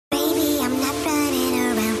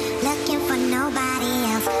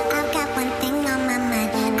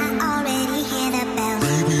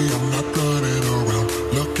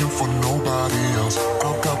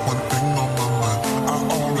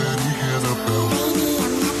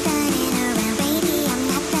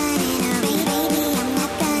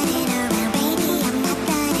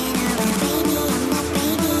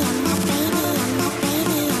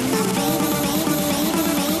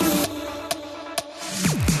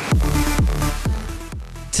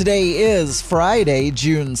Today is Friday,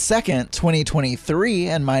 June 2nd, 2023,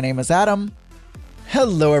 and my name is Adam.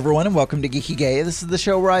 Hello everyone and welcome to Geeky Gay. This is the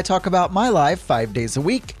show where I talk about my life 5 days a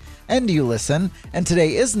week, and you listen, and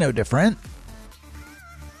today is no different.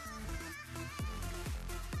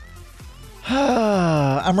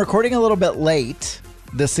 I'm recording a little bit late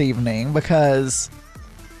this evening because,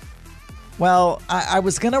 well, I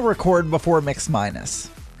was going to record before Mix Minus,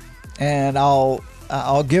 and I'll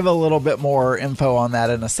give a little bit more info on that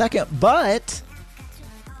in a second, but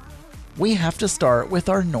we have to start with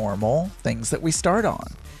our normal things that we start on.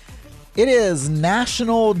 It is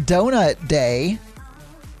National Donut Day.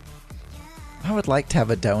 I would like to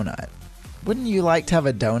have a donut. Wouldn't you like to have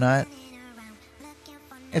a donut?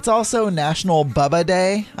 It's also National Bubba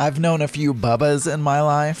Day. I've known a few Bubbas in my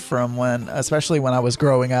life from especially when I was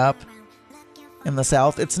growing up in the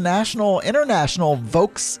South. It's International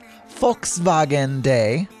Volkswagen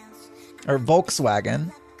Day, or Volkswagen.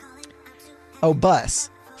 Oh, bus.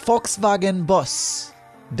 Volkswagen Bus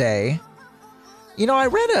Day. You know, I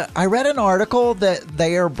read an article that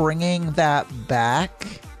they are bringing that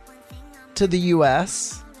back to the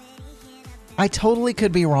U.S. I totally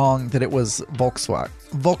could be wrong that it was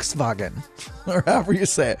Volkswagen, or however you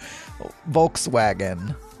say it.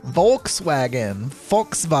 Volkswagen.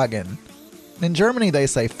 In Germany, they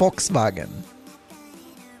say Volkswagen.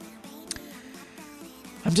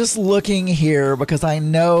 I'm just looking here because I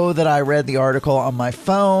know that I read the article on my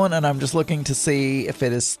phone, and I'm just looking to see if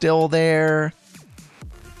it is still there.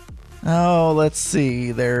 Oh, let's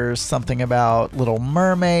see. There's something about Little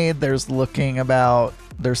Mermaid. There's something about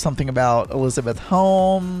Elizabeth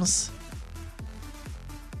Holmes.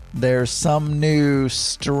 There's some new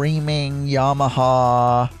streaming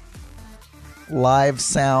Yamaha live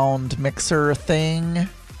sound mixer thing.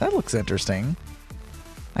 That looks interesting.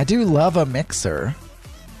 I do love a mixer.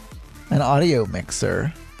 An audio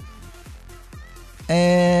mixer.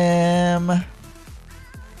 There's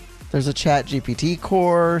a ChatGPT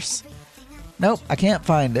course. Nope, I can't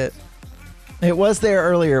find it. It was there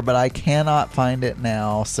earlier, but I cannot find it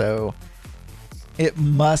now, so it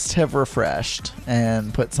must have refreshed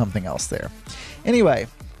and put something else there. Anyway,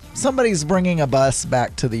 somebody's bringing a bus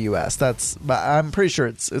back to the U.S. But I'm pretty sure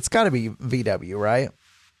it's got to be VW, right?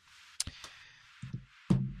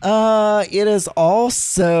 It is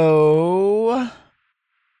also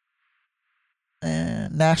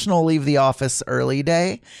National Leave the Office Early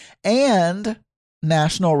Day and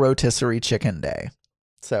National Rotisserie Chicken Day.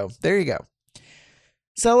 So there you go.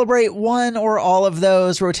 Celebrate one or all of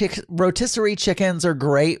those. Rotisserie chickens are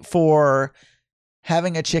great for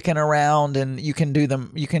having a chicken around, and you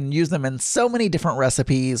can use them in so many different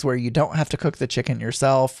recipes where you don't have to cook the chicken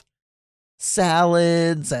yourself.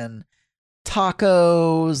 Salads and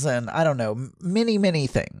tacos and I don't know, many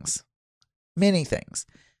things. Many things.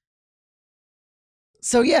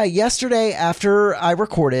 So yeah, yesterday after I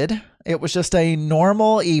recorded, it was just a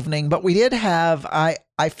normal evening, but we did have, I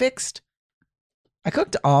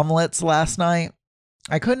cooked omelets last night.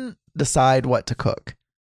 I couldn't decide what to cook.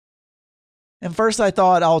 And first I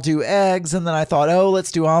thought I'll do eggs, and then I thought, oh,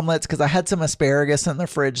 let's do omelets because I had some asparagus in the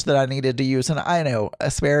fridge that I needed to use. And I know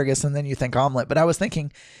asparagus, and then you think omelet, but I was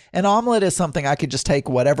thinking an omelet is something I could just take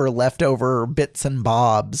whatever leftover bits and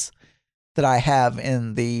bobs that I have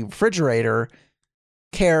in the refrigerator,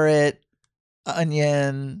 carrot,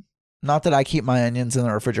 onion, not that I keep my onions in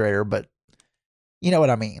the refrigerator, but you know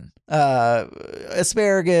what I mean.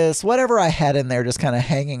 Asparagus, whatever I had in there just kind of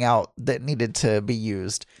hanging out that needed to be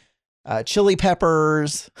used. Chili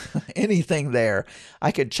peppers, anything there.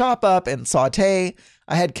 I could chop up and saute.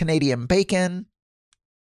 I had Canadian bacon.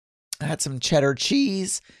 I had some cheddar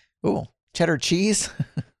cheese. Ooh, cheddar cheese.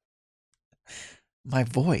 My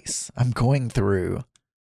voice. I'm going through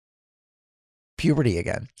puberty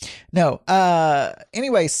again. No.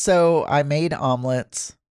 Anyway, so I made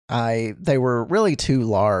omelets. They were really too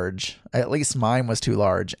large. At least mine was too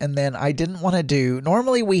large. And then I didn't want to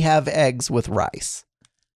normally we have eggs with rice.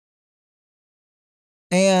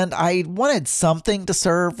 And I wanted something to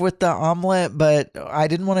serve with the omelet, but I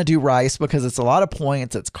didn't want to do rice because it's a lot of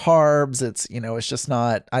points. It's carbs. It's just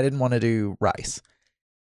not, I didn't want to do rice.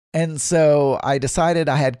 And so I decided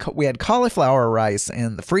we had cauliflower rice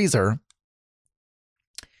in the freezer.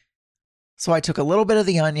 So I took a little bit of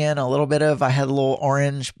the onion, I had a little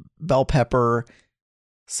orange bell pepper,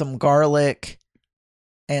 some garlic,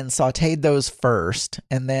 and sauteed those first.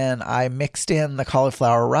 And then I mixed in the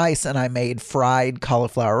cauliflower rice and I made fried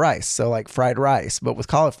cauliflower rice. So like fried rice, but with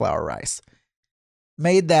cauliflower rice.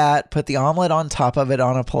 Made that, put the omelet on top of it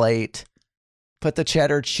on a plate, put the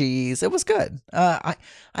cheddar cheese. It was good. I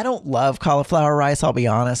don't love cauliflower rice, I'll be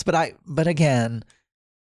honest, but again,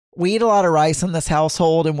 We eat a lot of rice in this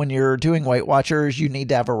household, and when you're doing Weight Watchers, you need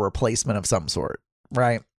to have a replacement of some sort,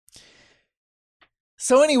 right?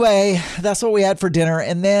 So anyway, that's what we had for dinner.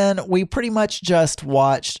 And then we pretty much just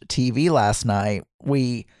watched TV last night.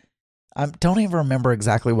 I don't even remember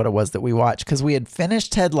exactly what it was that we watched because we had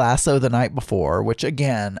finished Ted Lasso the night before, which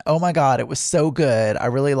again, oh my God, it was so good. I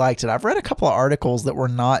really liked it. I've read a couple of articles that were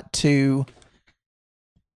not too,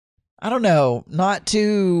 I don't know, not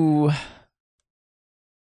too...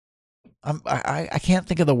 I can't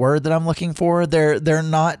think of the word that I'm looking for. They're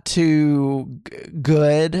not too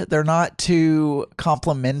good. They're not too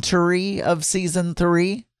complimentary of season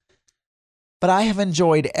 3. But I have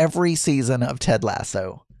enjoyed every season of Ted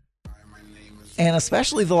Lasso. And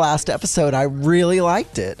especially the last episode, I really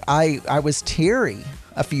liked it. I was teary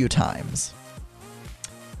a few times.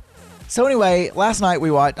 So anyway, last night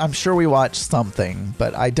I'm sure we watched something,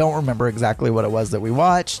 but I don't remember exactly what it was that we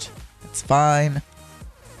watched. It's fine.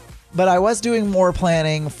 But I was doing more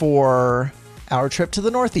planning for our trip to the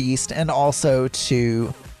Northeast and also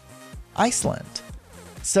to Iceland.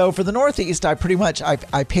 So for the Northeast, I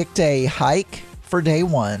picked a hike for day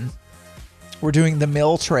 1. We're doing the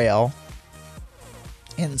Mill Trail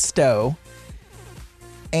in Stowe.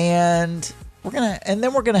 And we're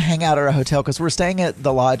gonna hang out at a hotel because we're staying at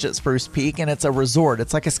the lodge at Spruce Peak, and it's a resort.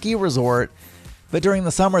 It's like a ski resort. But during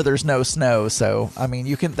the summer, there's no snow. So, I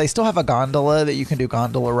mean, they still have a gondola that you can do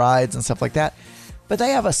gondola rides and stuff like that. But they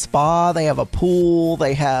have a spa, they have a pool,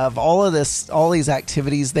 they have all these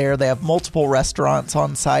activities there. They have multiple restaurants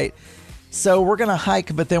on site. So we're going to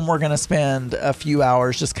hike, but then we're going to spend a few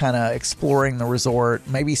hours just kind of exploring the resort,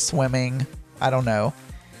 maybe swimming. I don't know.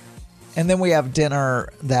 And then we have dinner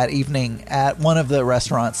that evening at one of the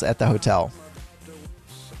restaurants at the hotel.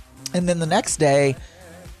 And then the next day,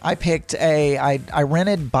 I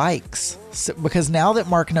rented bikes because now that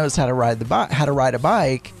Mark knows how to ride a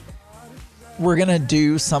bike, we're going to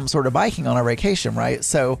do some sort of biking on our vacation, right?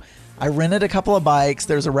 So I rented a couple of bikes.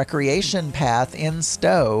 There's a recreation path in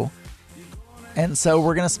Stowe. And so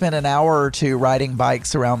we're going to spend an hour or two riding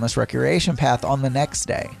bikes around this recreation path on the next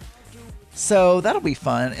day. So that'll be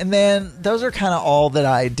fun. And then those are kind of all that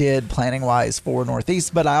I did planning wise for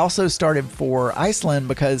Northeast, but I also started for Iceland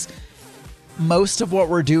because most of what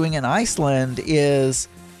we're doing in Iceland is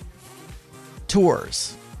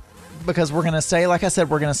tours, because we're going to stay, like I said,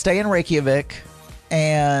 we're going to stay in Reykjavik,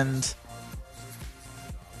 and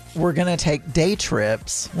we're going to take day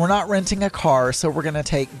trips. We're not renting a car, so we're going to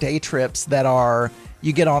take day trips that are,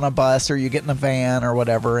 you get on a bus or you get in a van or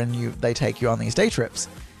whatever, and they take you on these day trips.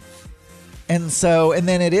 And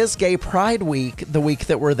then it is Gay Pride Week, the week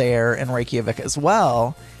that we're there in Reykjavik as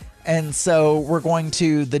well. And so we're going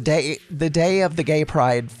to the day of the Gay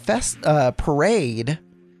Pride parade.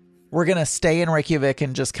 We're going to stay in Reykjavik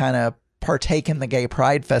and just kind of partake in the Gay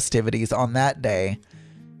Pride festivities on that day.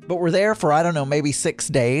 But we're there for, I don't know, maybe 6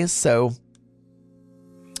 days. So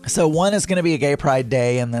one is going to be a Gay Pride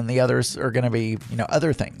day, and then the others are going to be,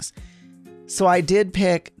 other things. So I did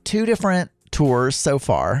pick 2 different tours so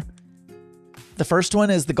far. The first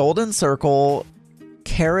one is the Golden Circle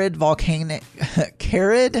Carid volcanic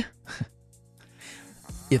Carid.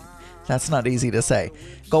 That's not easy to say.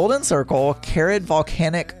 Golden Circle, Carid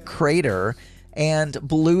volcanic crater, and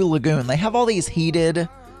Blue Lagoon. They have all these heated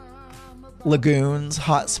lagoons,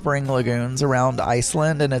 hot spring lagoons around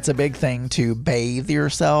Iceland, and it's a big thing to bathe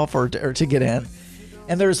yourself or to get in.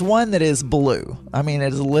 And there's one that is blue. I mean,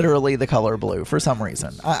 it is literally the color blue for some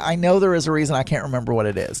reason. I know there is a reason. I can't remember what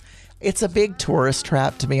it is. It's a big tourist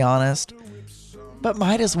trap, to be honest. But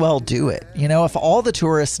might as well do it. If all the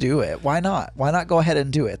tourists do it, why not? Why not go ahead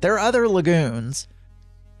and do it? There are other lagoons.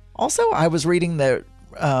 Also, I was reading that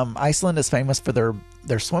Iceland is famous for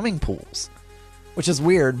their swimming pools, which is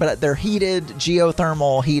weird, but they're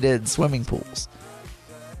geothermal heated swimming pools.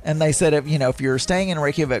 And they said, if you're staying in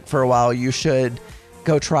Reykjavik for a while, you should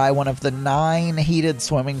go try one of the 9 heated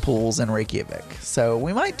swimming pools in Reykjavik. So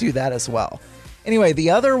we might do that as well. Anyway, the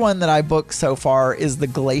other one that I booked so far is the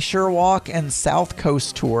Glacier Walk and South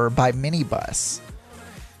Coast Tour by Minibus.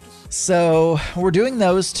 So we're doing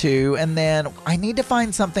those 2, and then I need to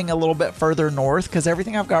find something a little bit further north because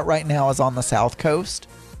everything I've got right now is on the South Coast.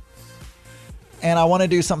 And I want to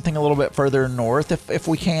do something a little bit further north if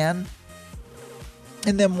we can.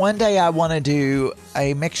 And then one day I want to do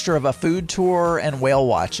a mixture of a food tour and whale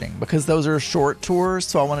watching because those are short tours.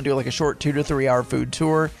 So I want to do like a short 2 to 3 hour food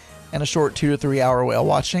tour and a short 2 to 3 hour whale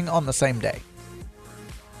watching on the same day.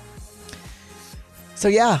 So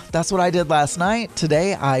yeah, that's what I did last night.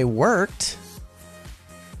 Today I worked,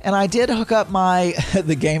 and I did hook up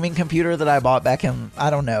the gaming computer that I bought back in, I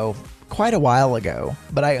don't know, quite a while ago,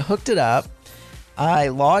 but I hooked it up. I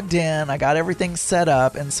logged in, I got everything set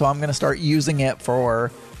up, and so I'm going to start using it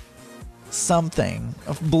for something,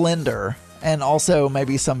 Blender, and also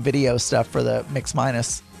maybe some video stuff for the Mix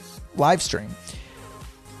Minus live stream.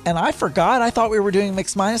 And I forgot, I thought we were doing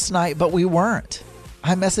Mix Minus tonight, but we weren't.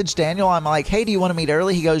 I messaged Daniel, I'm like, hey, do you want to meet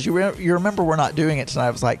early? He goes, you remember we're not doing it tonight.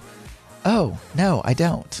 I was like, oh, no, I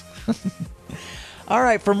don't. All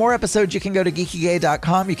right, for more episodes, you can go to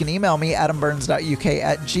geekygay.com. You can email me,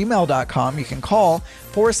 adamburns.uk@gmail.com. You can call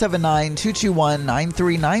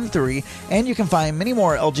 479-221-9393. And you can find many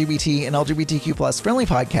more LGBT and LGBTQ plus friendly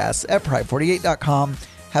podcasts at pride48.com.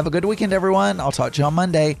 Have a good weekend, everyone. I'll talk to you on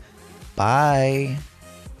Monday. Bye.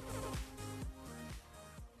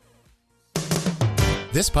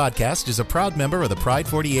 This podcast is a proud member of the Pride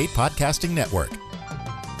 48 Podcasting Network.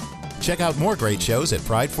 Check out more great shows at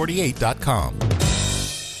pride48.com.